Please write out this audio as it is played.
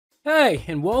Hey,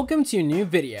 and welcome to a new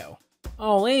video.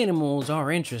 All animals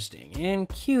are interesting and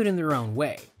cute in their own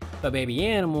way, but baby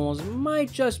animals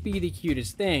might just be the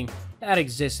cutest thing that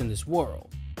exists in this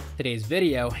world. Today's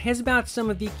video is about some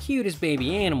of the cutest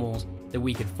baby animals that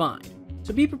we could find,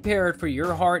 so be prepared for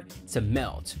your heart to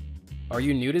melt. Are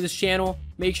you new to this channel?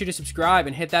 Make sure to subscribe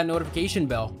and hit that notification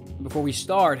bell. And before we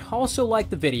start, also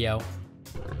like the video.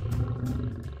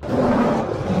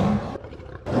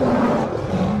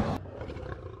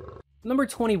 Number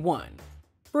 21.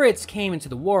 Fritz came into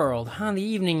the world on the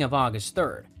evening of August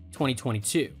 3rd,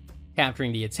 2022,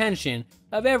 capturing the attention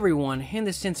of everyone in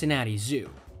the Cincinnati Zoo.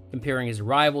 Comparing his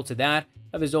arrival to that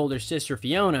of his older sister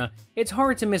Fiona, it's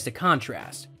hard to miss the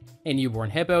contrast. A newborn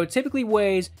hippo typically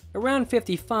weighs around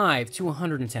 55 to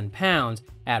 110 pounds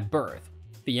at birth.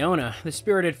 Fiona, the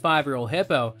spirited 5-year-old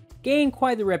hippo, gained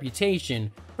quite the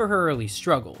reputation for her early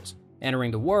struggles,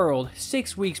 entering the world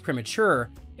 6 weeks premature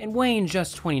and weighing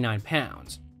just 29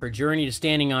 pounds. Her journey to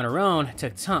standing on her own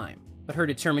took time, but her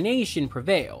determination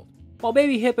prevailed. While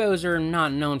baby hippos are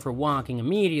not known for walking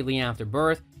immediately after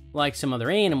birth like some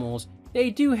other animals, they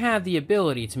do have the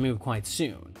ability to move quite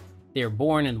soon. They are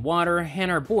born in water and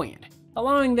are buoyant,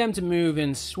 allowing them to move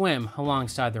and swim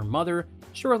alongside their mother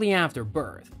shortly after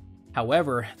birth.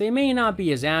 However, they may not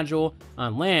be as agile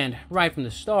on land right from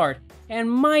the start and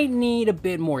might need a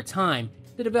bit more time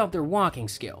to develop their walking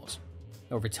skills.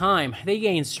 Over time, they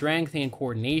gain strength and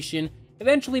coordination,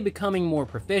 eventually becoming more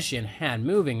proficient at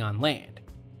moving on land.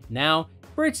 Now,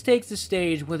 Fritz takes the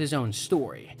stage with his own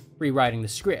story, rewriting the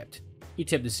script. He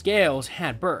tipped the scales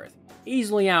at birth,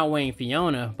 easily outweighing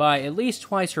Fiona by at least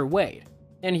twice her weight.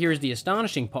 And here's the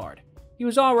astonishing part. He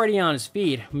was already on his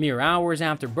feet mere hours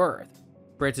after birth.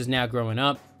 Fritz is now growing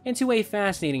up into a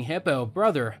fascinating hippo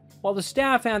brother, while the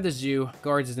staff at the zoo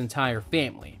guards his entire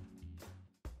family.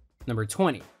 Number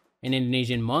 20. An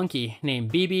Indonesian monkey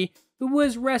named Bibi, who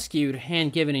was rescued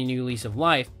and given a new lease of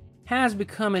life, has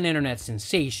become an internet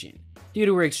sensation due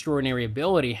to her extraordinary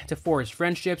ability to forge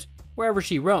friendships wherever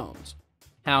she roams.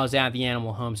 Housed at the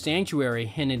Animal Home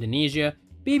Sanctuary in Indonesia,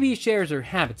 Bibi shares her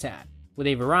habitat with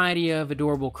a variety of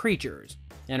adorable creatures,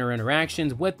 and her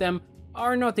interactions with them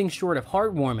are nothing short of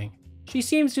heartwarming. She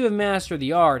seems to have mastered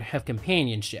the art of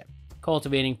companionship,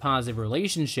 cultivating positive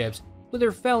relationships with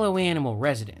her fellow animal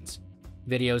residents.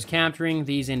 Videos capturing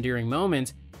these endearing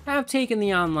moments have taken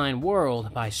the online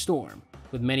world by storm,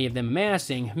 with many of them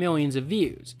amassing millions of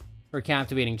views. Her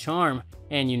captivating charm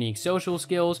and unique social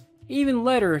skills even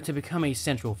led her to become a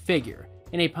central figure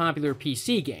in a popular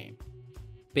PC game.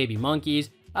 Baby monkeys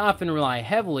often rely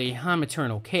heavily on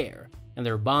maternal care, and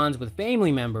their bonds with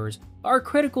family members are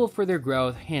critical for their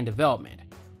growth and development.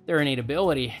 Their innate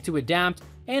ability to adapt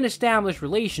and establish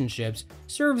relationships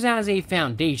serves as a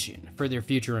foundation for their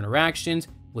future interactions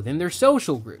within their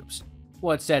social groups.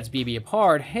 What sets Bibi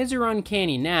apart is her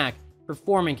uncanny knack for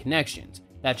forming connections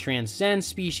that transcend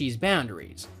species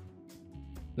boundaries.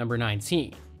 Number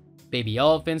 19. Baby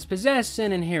elephants possess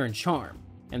an inherent charm,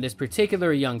 and this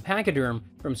particular young pachyderm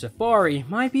from Safari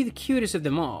might be the cutest of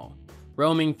them all.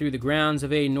 Roaming through the grounds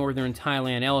of a northern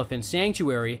Thailand elephant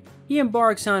sanctuary, he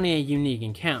embarks on a unique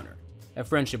encounter. A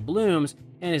friendship blooms,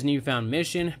 and his newfound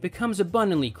mission becomes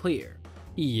abundantly clear.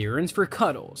 He yearns for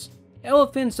cuddles.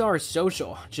 Elephants are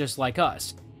social, just like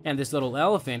us, and this little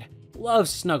elephant loves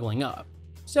snuggling up.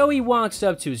 So he walks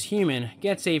up to his human,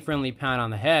 gets a friendly pat on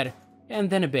the head,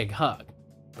 and then a big hug.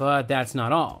 But that's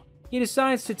not all. He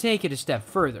decides to take it a step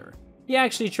further. He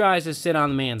actually tries to sit on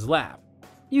the man's lap.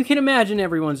 You can imagine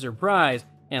everyone's surprise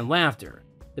and laughter.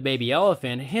 The baby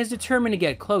elephant is determined to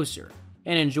get closer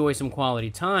and enjoy some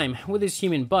quality time with his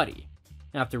human buddy.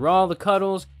 After all the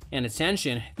cuddles and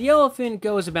attention, the elephant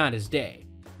goes about his day,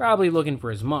 probably looking for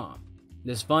his mom.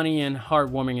 This funny and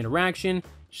heartwarming interaction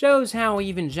shows how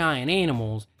even giant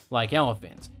animals, like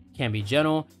elephants, can be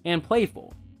gentle and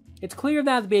playful. It's clear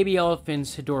that the baby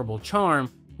elephant's adorable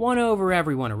charm won over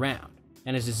everyone around,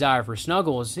 and his desire for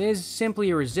snuggles is simply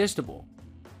irresistible.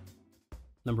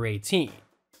 Number 18.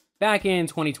 Back in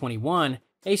 2021,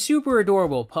 a super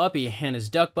adorable puppy and his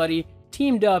duck buddy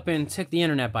teamed up and took the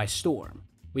internet by storm.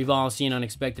 We've all seen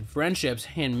unexpected friendships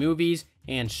in movies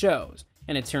and shows,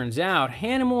 and it turns out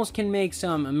animals can make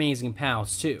some amazing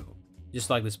pals too, just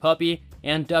like this puppy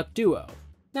and duck duo.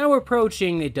 Now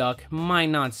approaching the duck might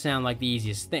not sound like the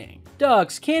easiest thing.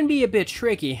 Ducks can be a bit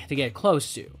tricky to get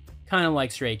close to, kind of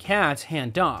like stray cats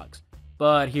and dogs.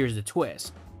 But here's the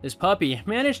twist. This puppy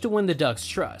managed to win the duck's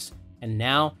trust, and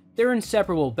now they're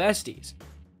inseparable besties.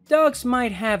 Ducks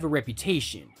might have a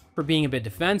reputation for being a bit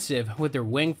defensive with their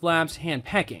wing flaps and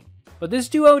pecking, but this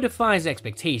duo defies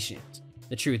expectations.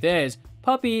 The truth is,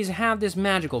 puppies have this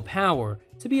magical power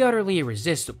to be utterly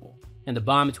irresistible, and the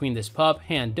bond between this pup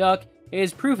and duck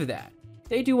is proof of that.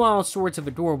 They do all sorts of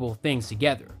adorable things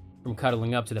together, from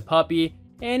cuddling up to the puppy,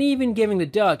 and even giving the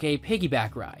duck a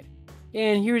piggyback ride.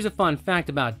 And here's a fun fact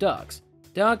about ducks.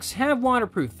 Ducks have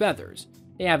waterproof feathers.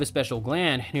 They have a special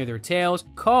gland near their tails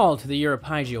called the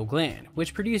uropygial gland,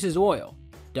 which produces oil.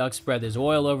 Ducks spread this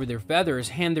oil over their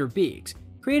feathers and their beaks,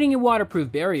 creating a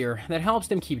waterproof barrier that helps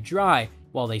them keep dry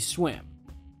while they swim.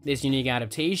 This unique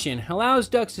adaptation allows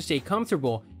ducks to stay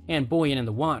comfortable and buoyant in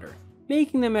the water,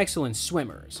 making them excellent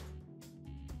swimmers.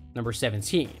 Number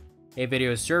 17. A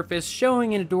video surfaced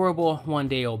showing an adorable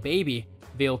one-day-old baby,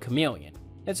 veiled chameleon,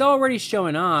 that's already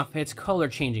showing off its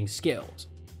color-changing skills.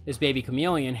 This baby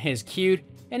chameleon is cute,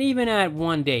 and even at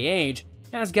 1 day age,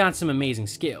 has got some amazing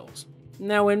skills.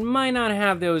 Now, it might not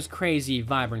have those crazy,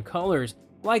 vibrant colors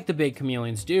like the big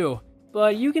chameleons do,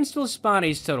 but you can still spot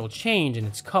a subtle change in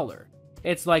its color.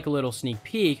 It's like a little sneak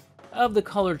peek of the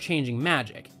color-changing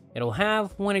magic it'll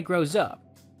have when it grows up.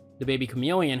 The baby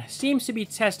chameleon seems to be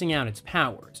testing out its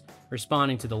powers,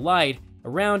 responding to the light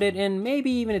around it and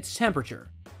maybe even its temperature.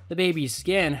 The baby's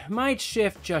skin might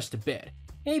shift just a bit,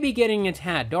 maybe getting a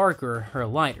tad darker or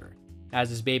lighter. As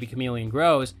this baby chameleon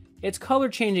grows, its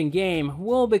color-changing game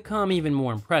will become even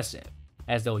more impressive,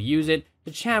 as they'll use it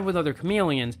to chat with other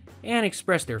chameleons and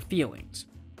express their feelings.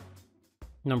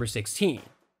 Number 16.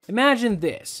 Imagine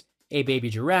this, a baby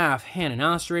giraffe and an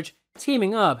ostrich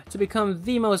teaming up to become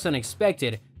the most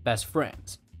unexpected best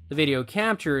friends. The video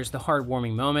captures the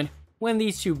heartwarming moment when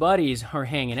these two buddies are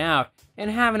hanging out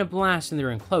and having a blast in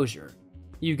their enclosure.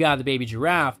 You got the baby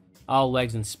giraffe, all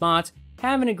legs and spots,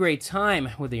 having a great time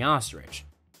with the ostrich.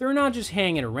 They're not just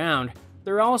hanging around,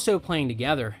 they're also playing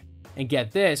together. And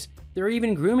get this, they're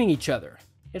even grooming each other.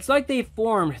 It's like they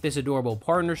formed this adorable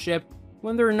partnership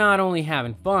when they're not only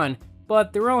having fun,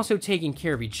 but they're also taking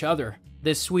care of each other.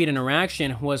 This sweet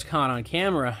interaction was caught on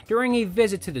camera during a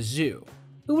visit to the zoo.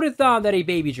 Who would have thought that a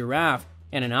baby giraffe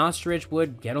and an ostrich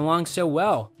would get along so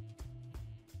well?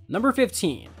 Number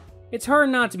 15. It's hard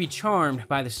not to be charmed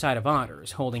by the sight of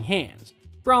otters holding hands,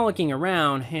 frolicking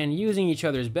around, and using each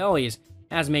other's bellies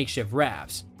as makeshift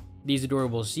rafts. These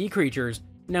adorable sea creatures,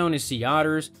 known as sea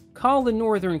otters, call the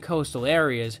northern coastal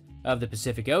areas of the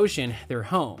Pacific Ocean their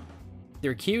home.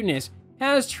 Their cuteness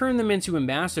has turned them into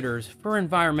ambassadors for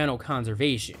environmental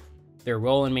conservation. Their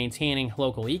role in maintaining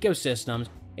local ecosystems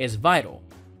is vital.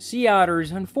 Sea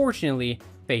otters, unfortunately,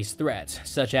 face threats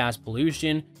such as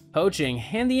pollution, poaching,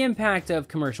 and the impact of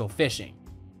commercial fishing.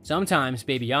 Sometimes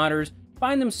baby otters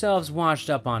find themselves washed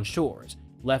up on shores,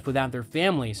 left without their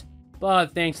families,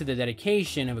 but thanks to the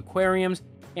dedication of aquariums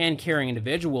and caring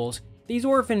individuals, these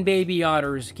orphan baby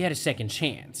otters get a second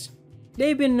chance.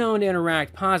 They've been known to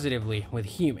interact positively with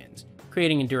humans,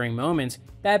 creating enduring moments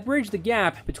that bridge the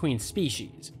gap between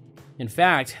species. In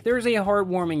fact, there's a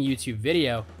heartwarming YouTube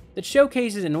video that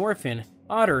showcases an orphan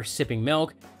otter sipping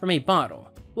milk from a bottle,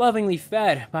 lovingly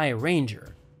fed by a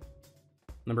ranger.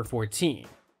 Number 14.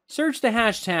 Search the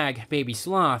hashtag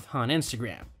BabySloth on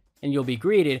Instagram, and you'll be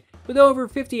greeted with over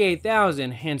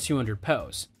 58,200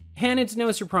 posts. And it's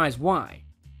no surprise why.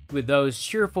 With those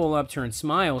cheerful upturned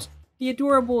smiles, the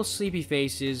adorable sleepy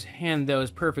faces, and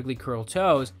those perfectly curled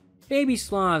toes, baby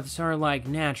sloths are like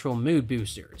natural mood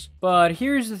boosters. But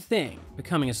here's the thing,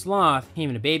 becoming a sloth,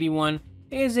 even a baby one,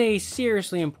 is a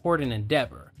seriously important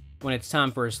endeavor. When it's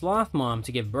time for a sloth mom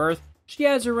to give birth, she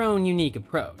has her own unique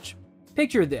approach.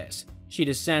 Picture this, she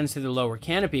descends to the lower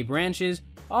canopy branches,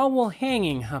 all while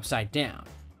hanging upside down.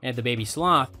 And if the baby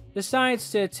sloth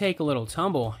decides to take a little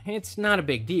tumble, it's not a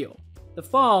big deal. The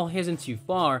fall isn't too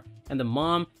far, and the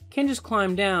mom can just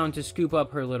climb down to scoop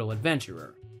up her little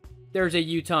adventurer. There's a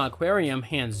Utah aquarium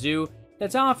and zoo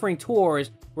that's offering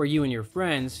tours where you and your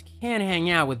friends can hang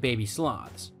out with baby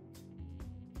sloths.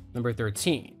 Number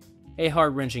 13. A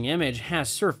heart-wrenching image has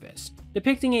surfaced,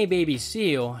 depicting a baby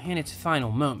seal in its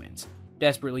final moments,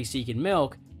 desperately seeking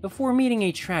milk before meeting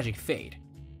a tragic fate.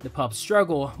 The pup's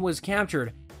struggle was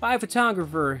captured by a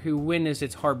photographer who witnessed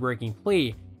its heartbreaking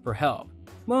plea for help,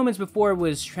 moments before it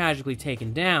was tragically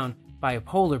taken down by a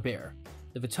polar bear.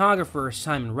 The photographer,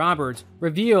 Simon Roberts,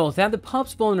 revealed that the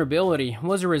pup's vulnerability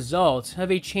was a result of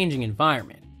a changing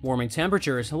environment. Warming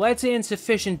temperatures led to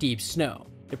insufficient deep snow,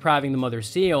 depriving the mother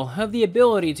seal of the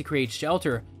ability to create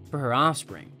shelter for her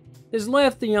offspring. This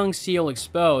left the young seal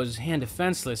exposed and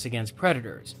defenseless against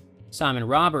predators. Simon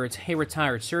Roberts, a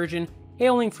retired surgeon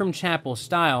hailing from Chapel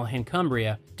Style in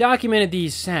Cumbria, documented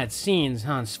these sad scenes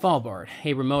on Svalbard,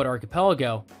 a remote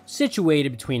archipelago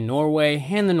situated between Norway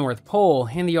and the North Pole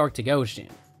in the Arctic Ocean.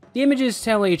 The images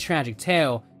tell a tragic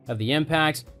tale of the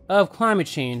impacts of climate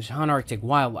change on Arctic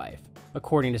wildlife.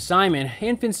 According to Simon,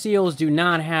 infant seals do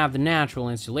not have the natural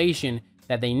insulation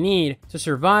that they need to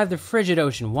survive the frigid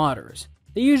ocean waters.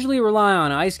 They usually rely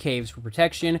on ice caves for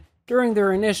protection during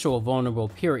their initial vulnerable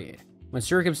period. When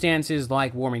circumstances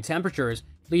like warming temperatures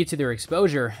lead to their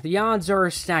exposure, the odds are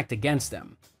stacked against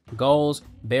them. Gulls,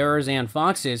 bears, and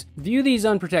foxes view these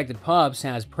unprotected pups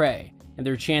as prey, and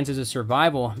their chances of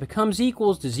survival becomes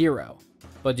equals to zero.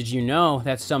 But did you know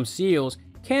that some seals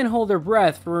can hold their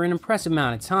breath for an impressive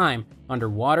amount of time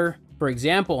underwater? For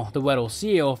example, the Weddell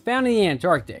seal, found in the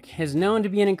Antarctic, is known to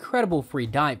be an incredible free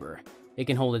diver. It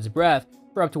can hold its breath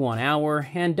for up to 1 hour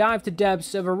and dive to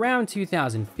depths of around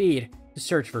 2,000 feet to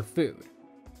search for food.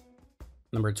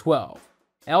 Number 12.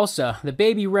 Elsa, the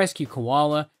baby rescue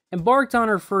koala, embarked on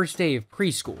her first day of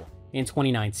preschool in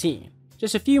 2019.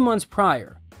 Just a few months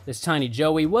prior, this tiny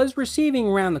Joey was receiving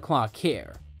round-the-clock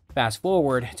care. Fast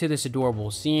forward to this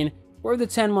adorable scene where the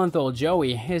 10-month-old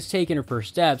Joey is taking her first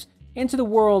steps into the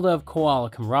world of koala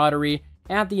camaraderie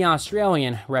at the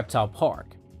Australian Reptile Park.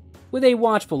 With a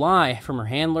watchful eye from her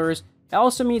handlers,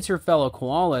 Elsa meets her fellow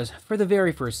koalas for the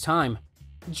very first time.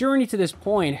 The journey to this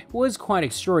point was quite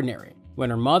extraordinary. When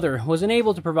her mother was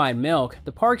unable to provide milk,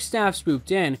 the park staff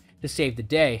swooped in to save the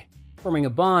day, forming a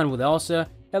bond with Elsa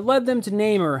that led them to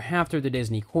name her after the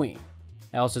Disney Queen.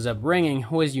 Elsa's upbringing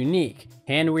was unique,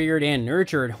 hand-reared and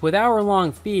nurtured with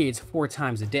hour-long feeds 4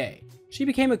 times a day. She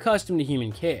became accustomed to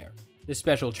human care. This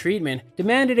special treatment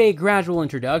demanded a gradual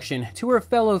introduction to her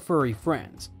fellow furry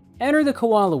friends. Enter the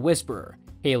koala whisperer,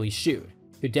 Haley Shute,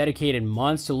 who dedicated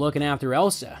months to looking after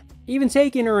Elsa, even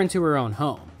taking her into her own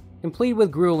home, complete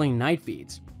with grueling night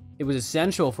feeds. It was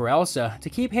essential for Elsa to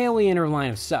keep Haley in her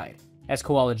line of sight, as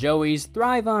koala joeys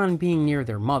thrive on being near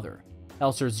their mother.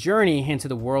 Elsa's journey into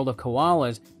the world of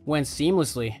koalas went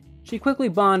seamlessly. She quickly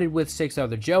bonded with 6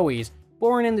 other joeys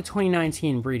born in the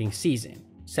 2019 breeding season,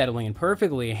 settling in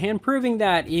perfectly and proving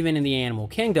that even in the animal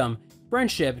kingdom,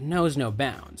 friendship knows no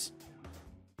bounds.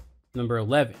 Number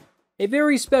 11. A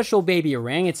very special baby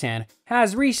orangutan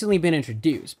has recently been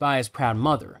introduced by his proud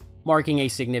mother, marking a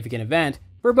significant event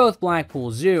for both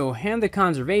Blackpool Zoo and the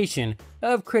conservation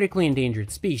of critically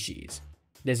endangered species.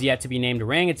 This yet-to-be-named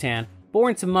orangutan,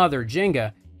 born to mother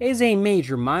Jinga, is a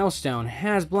major milestone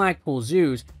as Blackpool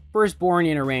Zoo's first born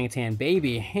orangutan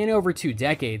baby in over 2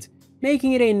 decades,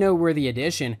 making it a noteworthy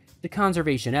addition to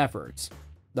conservation efforts.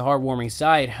 The heartwarming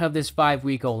sight of this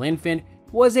 5-week-old infant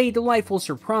was a delightful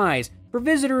surprise for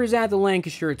visitors at the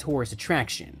Lancashire tourist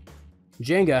attraction.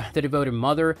 Jinga, the devoted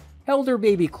mother, held her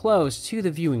baby close to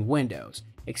the viewing windows,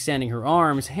 extending her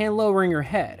arms and lowering her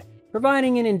head,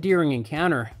 providing an endearing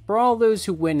encounter for all those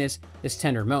who witnessed this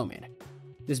tender moment.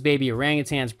 This baby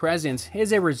orangutan's presence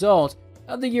is a result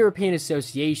of the European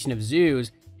Association of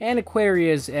Zoos and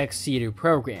Aquaria's ex situ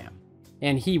program,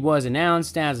 and he was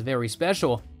announced as very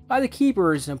special by the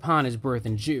keepers upon his birth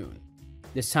in June.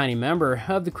 This tiny member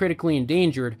of the critically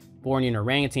endangered Bornean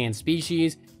orangutan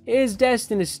species is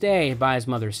destined to stay by his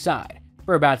mother's side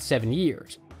for about 7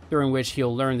 years, during which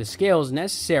he'll learn the skills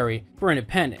necessary for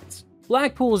independence.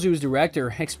 Blackpool Zoo's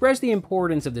director expressed the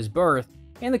importance of this birth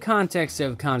in the context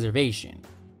of conservation.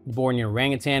 The Bornean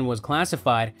orangutan was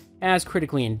classified as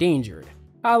critically endangered,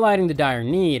 highlighting the dire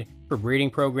need for breeding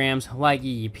programs like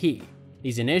EEP.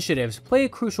 These initiatives play a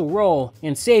crucial role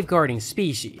in safeguarding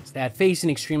species that face an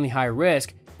extremely high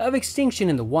risk of extinction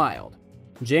in the wild.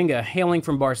 Jinga, hailing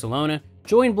from Barcelona,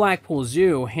 joined Blackpool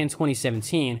Zoo in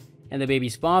 2017, and the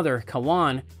baby's father,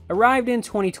 Kawan, arrived in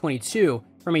 2022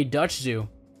 from a Dutch zoo,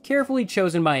 carefully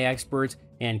chosen by experts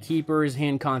and keepers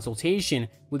in consultation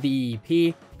with the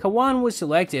EEP. Kawan was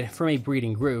selected from a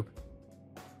breeding group.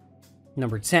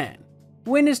 Number 10.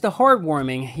 Witness the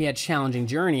heartwarming yet challenging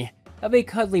journey of a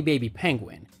cuddly baby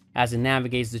penguin as it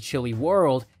navigates the chilly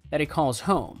world that it calls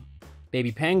home.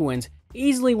 Baby penguins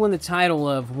easily win the title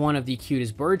of one of the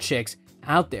cutest bird chicks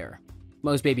out there.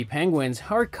 Most baby penguins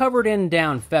are covered in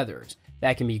down feathers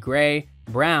that can be gray,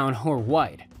 brown, or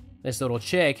white. This little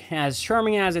chick, as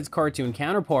charming as its cartoon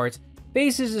counterparts,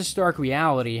 faces the stark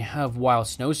reality of wild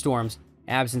snowstorms,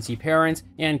 absentee parents,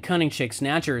 and cunning chick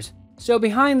snatchers. So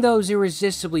behind those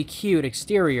irresistibly cute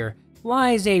exterior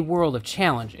lies a world of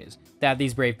challenges that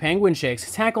these brave penguin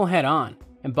chicks tackle head-on,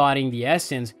 embodying the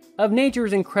essence of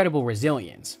nature's incredible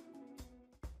resilience.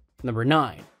 Number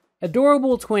 9.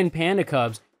 Adorable twin panda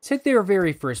cubs took their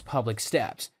very first public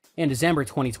steps in December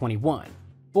 2021.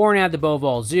 Born at the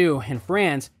Beauval Zoo in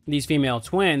France, these female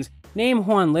twins, named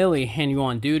Juan Lily and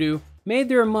Yuan Dudu, made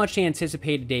their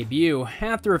much-anticipated debut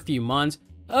after a few months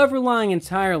of relying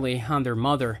entirely on their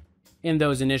mother. In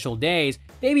those initial days,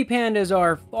 baby pandas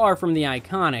are far from the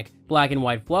iconic black and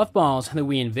white fluff balls that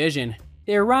we envision.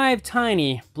 They arrive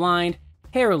tiny, blind,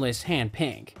 hairless and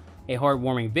pink. A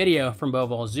heartwarming video from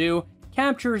Beauval Zoo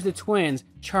captures the twins'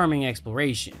 charming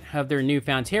exploration of their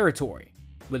newfound territory.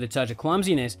 With a touch of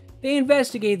clumsiness, they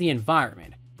investigate the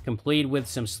environment, complete with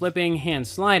some slipping and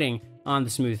sliding on the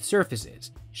smooth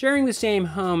surfaces. Sharing the same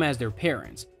home as their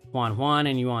parents, Huan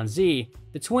and Yuanzi,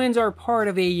 the twins are part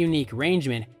of a unique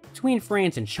arrangement between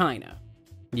France and China.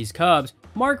 These cubs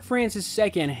mark France's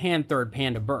second and third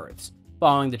panda births,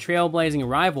 following the trailblazing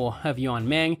arrival of Yuan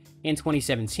Ming in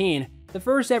 2017, the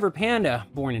first ever panda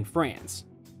born in France.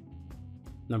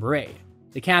 Number 8.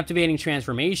 The captivating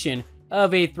transformation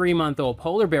of a 3-month-old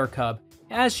polar bear cub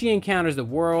as she encounters the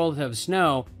world of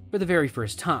snow for the very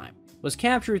first time was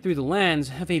captured through the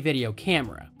lens of a video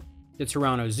camera. The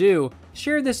Toronto Zoo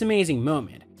shared this amazing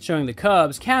moment, showing the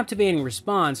cub's captivating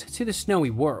response to the snowy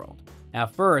world.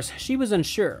 At first, she was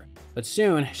unsure, but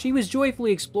soon she was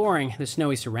joyfully exploring the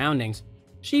snowy surroundings.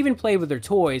 She even played with her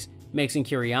toys, mixing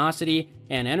curiosity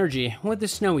and energy with the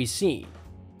snowy scene.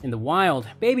 In the wild,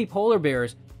 baby polar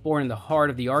bears, born in the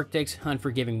heart of the Arctic's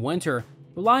unforgiving winter,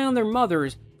 rely on their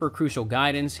mothers for crucial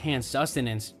guidance and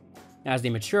sustenance. As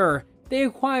they mature, they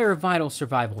acquire vital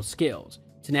survival skills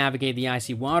to navigate the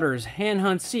icy waters and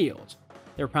hunt seals,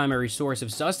 their primary source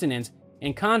of sustenance.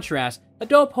 In contrast,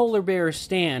 adult polar bears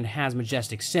stand as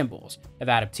majestic symbols of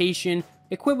adaptation,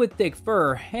 equipped with thick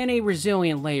fur and a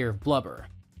resilient layer of blubber.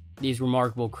 These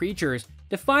remarkable creatures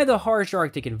defy the harsh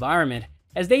Arctic environment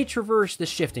as they traverse the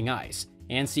shifting ice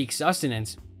and seek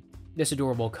sustenance. This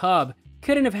adorable cub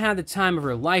couldn't have had the time of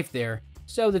her life there,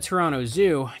 so the Toronto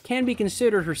Zoo can be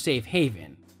considered her safe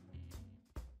haven.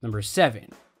 Number 7.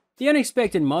 The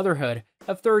unexpected motherhood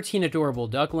of 13 adorable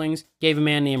ducklings gave a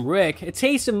man named Rick a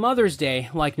taste of Mother's Day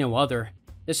like no other.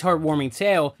 This heartwarming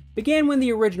tale began when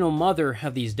the original mother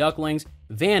of these ducklings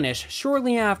vanished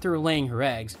shortly after laying her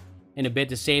eggs. In a bid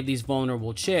to save these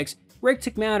vulnerable chicks, Rick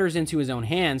took matters into his own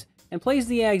hands and placed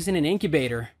the eggs in an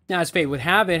incubator. Now, as fate would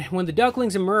have it, when the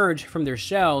ducklings emerged from their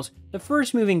shells, the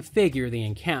first moving figure they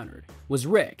encountered was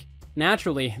Rick.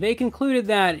 Naturally, they concluded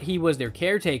that he was their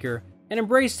caretaker and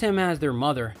embraced him as their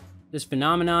mother. This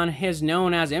phenomenon is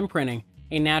known as imprinting,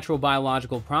 a natural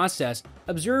biological process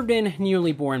observed in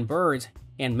newly born birds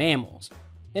and mammals.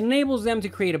 It enables them to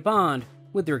create a bond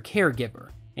with their caregiver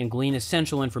and glean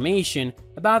essential information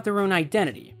about their own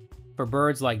identity. For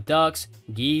birds like ducks,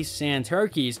 geese, and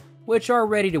turkeys, which are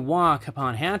ready to walk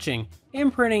upon hatching,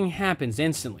 imprinting happens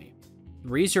instantly.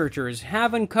 Researchers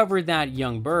have uncovered that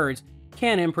young birds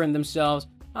can imprint themselves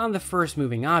on the first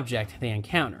moving object they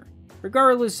encounter,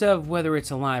 regardless of whether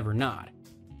it's alive or not.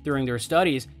 During their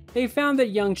studies, they found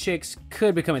that young chicks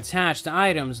could become attached to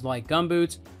items like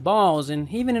gumboots, balls, and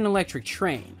even an electric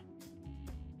train.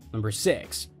 Number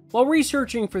 6. While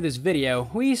researching for this video,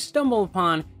 we stumbled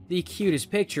upon the cutest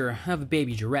picture of a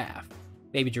baby giraffe.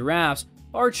 Baby giraffes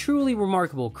are truly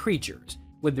remarkable creatures,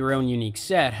 with their own unique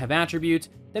set of attributes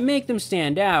that make them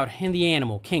stand out in the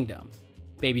animal kingdom.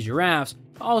 Baby giraffes,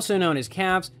 also known as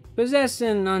calves, possess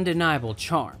an undeniable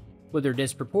charm, with their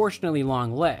disproportionately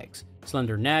long legs,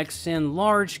 slender necks, and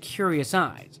large, curious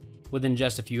eyes. Within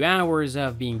just a few hours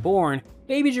of being born,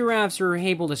 baby giraffes are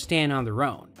able to stand on their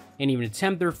own and even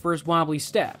attempt their first wobbly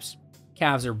steps.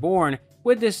 Calves are born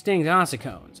with distinct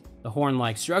ossicones, the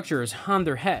horn-like structures on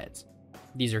their heads.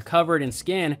 These are covered in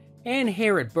skin and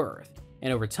hair at birth,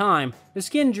 and over time, the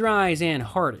skin dries and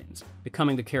hardens,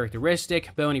 becoming the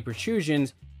characteristic bony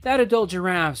protrusions that adult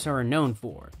giraffes are known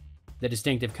for. The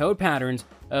distinctive coat patterns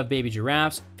of baby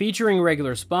giraffes, featuring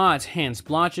regular spots and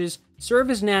splotches,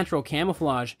 serve as natural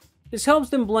camouflage. This helps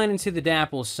them blend into the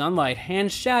dapple sunlight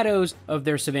and shadows of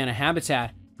their savanna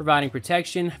habitat, providing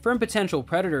protection from potential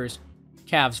predators.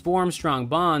 Calves form strong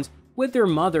bonds with their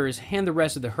mothers and the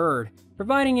rest of the herd,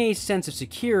 providing a sense of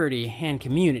security and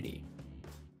community.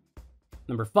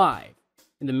 Number 5.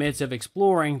 In the midst of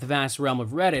exploring the vast realm of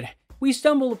Reddit, we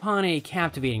stumbled upon a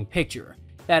captivating picture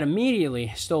that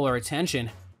immediately stole our attention,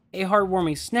 a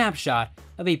heartwarming snapshot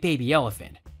of a baby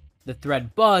elephant. The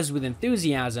thread buzzed with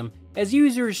enthusiasm as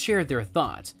users shared their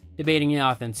thoughts, debating the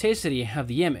authenticity of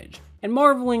the image and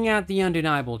marveling at the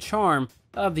undeniable charm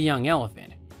of the young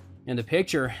elephant. In the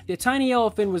picture, the tiny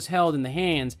elephant was held in the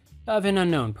hands of an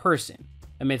unknown person.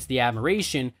 Amidst the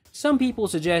admiration, some people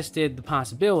suggested the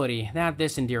possibility that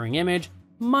this endearing image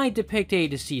might depict a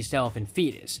deceased elephant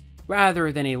fetus,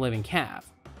 rather than a living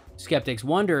calf. Skeptics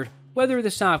wondered whether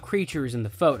the soft creatures in the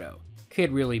photo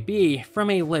could really be from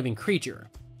a living creature,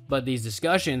 but these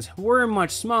discussions were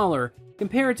much smaller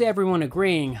compared to everyone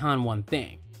agreeing on one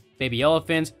thing: baby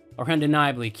elephants are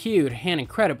undeniably cute and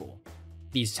incredible.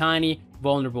 These tiny,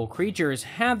 vulnerable creatures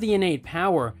have the innate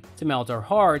power to melt our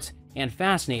hearts and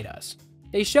fascinate us.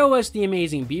 They show us the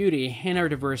amazing beauty in our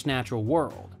diverse natural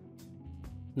world.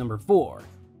 Number 4.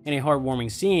 In a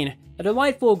heartwarming scene, a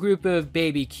delightful group of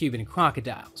baby Cuban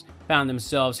crocodiles found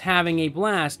themselves having a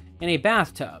blast in a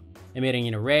bathtub, emitting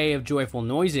an array of joyful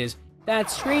noises that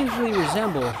strangely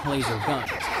resemble laser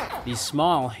guns. These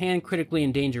small and critically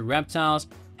endangered reptiles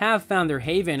have found their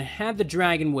haven at the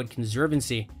Dragonwood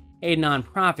Conservancy, a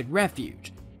non-profit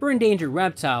refuge for endangered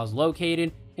reptiles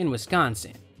located in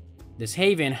Wisconsin. This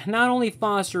haven not only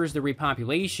fosters the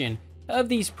repopulation of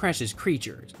these precious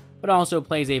creatures, but also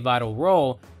plays a vital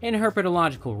role in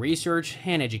herpetological research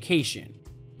and education.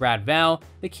 Brad Val,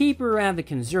 the keeper at the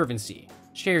Conservancy,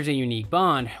 shares a unique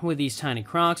bond with these tiny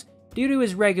crocs due to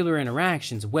his regular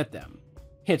interactions with them.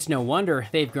 It's no wonder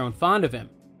they've grown fond of him.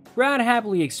 Brad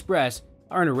happily expressed,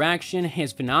 "Our interaction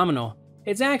is phenomenal.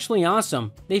 It's actually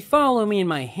awesome. They follow me in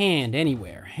my hand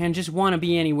anywhere and just want to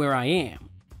be anywhere I am."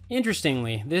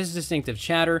 Interestingly, this distinctive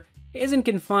chatter isn't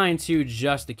confined to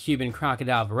just the Cuban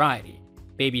crocodile variety.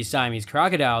 Baby Siamese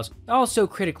crocodiles, also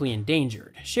critically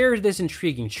endangered, shares this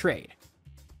intriguing trait.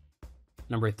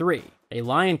 Number 3. A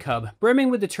lion cub, brimming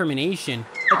with determination,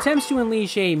 attempts to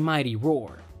unleash a mighty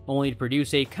roar, only to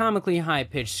produce a comically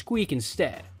high-pitched squeak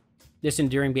instead. This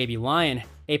endearing baby lion,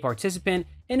 a participant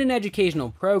in an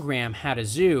educational program at a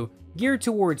zoo geared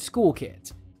towards school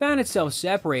kids, found itself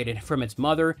separated from its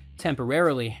mother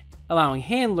temporarily, allowing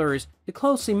handlers to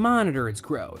closely monitor its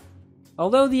growth.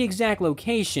 Although the exact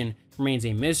location remains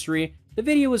a mystery, the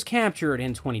video was captured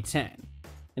in 2010.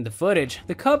 In the footage,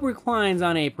 the cub reclines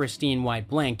on a pristine white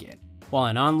blanket, while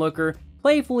an onlooker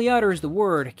playfully utters the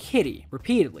word "kitty"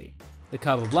 repeatedly. The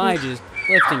cub obliges,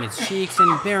 lifting its cheeks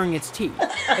and baring its teeth,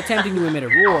 attempting to emit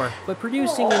a roar, but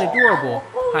producing an adorable,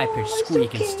 high-pitched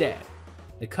squeak instead.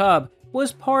 The cub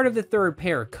was part of the third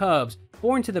pair of cubs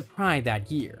born to the pride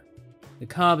that year. The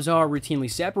cubs are routinely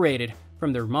separated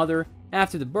from their mother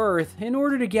after the birth in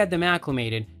order to get them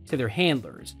acclimated to their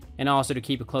handlers, and also to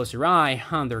keep a closer eye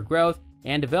on their growth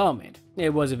and development.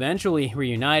 It was eventually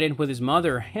reunited with his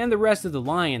mother and the rest of the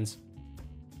lions.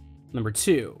 Number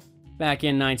 2. Back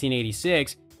in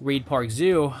 1986, Reed Park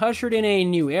Zoo ushered in a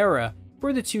new era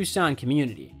for the Tucson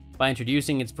community by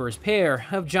introducing its first pair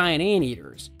of giant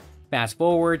anteaters. Fast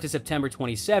forward to September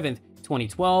 27,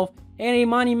 2012, and a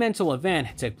monumental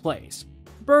event took place.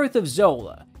 The birth of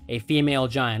Zola, a female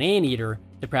giant anteater,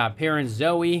 to proud parents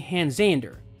Zoe and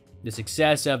Xander. The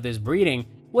success of this breeding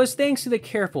was thanks to the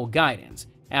careful guidance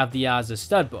of the Ozza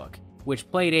Studbook, which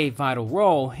played a vital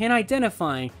role in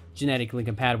identifying genetically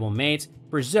compatible mates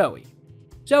for Zoe.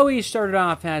 Zoe started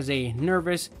off as a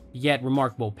nervous yet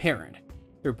remarkable parent.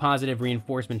 Through positive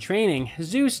reinforcement training,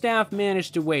 zoo staff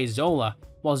managed to weigh Zola,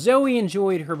 while Zoe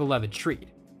enjoyed her beloved treat,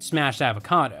 smashed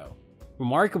avocado.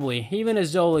 Remarkably, even as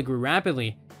Zola grew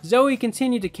rapidly, Zoe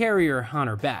continued to carry her on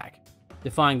her back,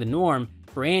 defying the norm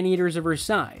for anteaters of her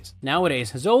size.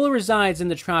 Nowadays, Zola resides in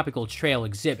the Tropical Trail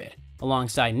exhibit,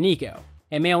 alongside Nico,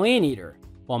 a male anteater.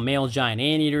 While male giant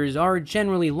anteaters are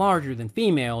generally larger than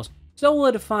females,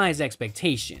 Zola defies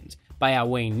expectations by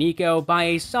outweighing Nico by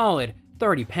a solid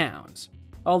 30 pounds.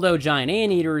 Although giant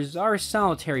anteaters are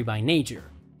solitary by nature,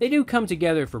 they do come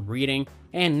together for breeding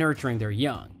and nurturing their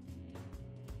young.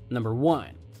 Number 1.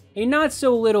 A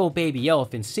not-so-little baby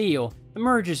elephant seal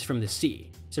emerges from the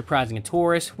sea, surprising a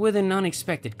tourist with an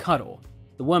unexpected cuddle.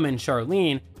 The woman,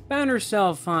 Charlene, found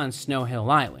herself on Snow Hill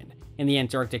Island in the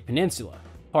Antarctic Peninsula,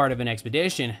 part of an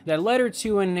expedition that led her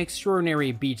to an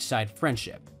extraordinary beachside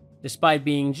friendship. Despite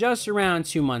being just around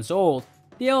 2 months old,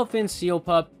 the elephant seal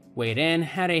pup weighed in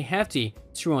at a hefty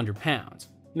 200 pounds,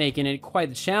 making it quite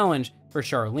the challenge for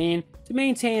Charlene to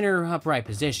maintain her upright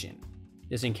position.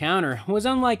 This encounter was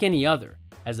unlike any other,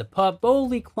 as the pup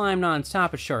boldly climbed on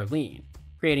top of Charlene,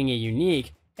 creating a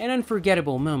unique and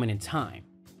unforgettable moment in time.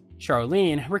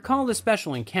 Charlene recalled the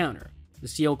special encounter. The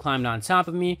seal climbed on top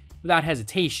of me without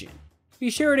hesitation. We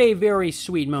shared a very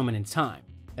sweet moment in time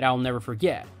that I will never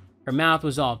forget. Her mouth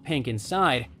was all pink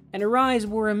inside, and her eyes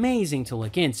were amazing to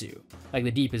look into, like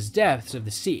the deepest depths of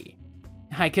the sea.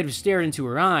 I could have stared into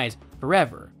her eyes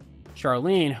forever.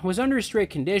 Charlene was under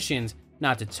strict conditions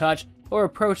not to touch or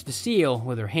approach the seal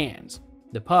with her hands.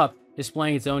 The pup,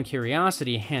 displaying its own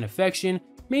curiosity and affection,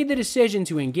 made the decision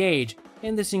to engage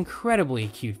in this incredibly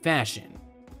cute fashion.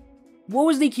 What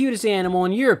was the cutest animal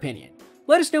in your opinion?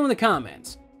 Let us know in the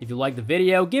comments. If you liked the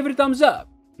video, give it a thumbs up.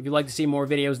 If you'd like to see more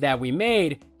videos that we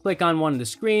made, click on one on the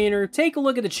screen or take a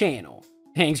look at the channel.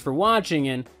 Thanks for watching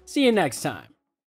and see you next time.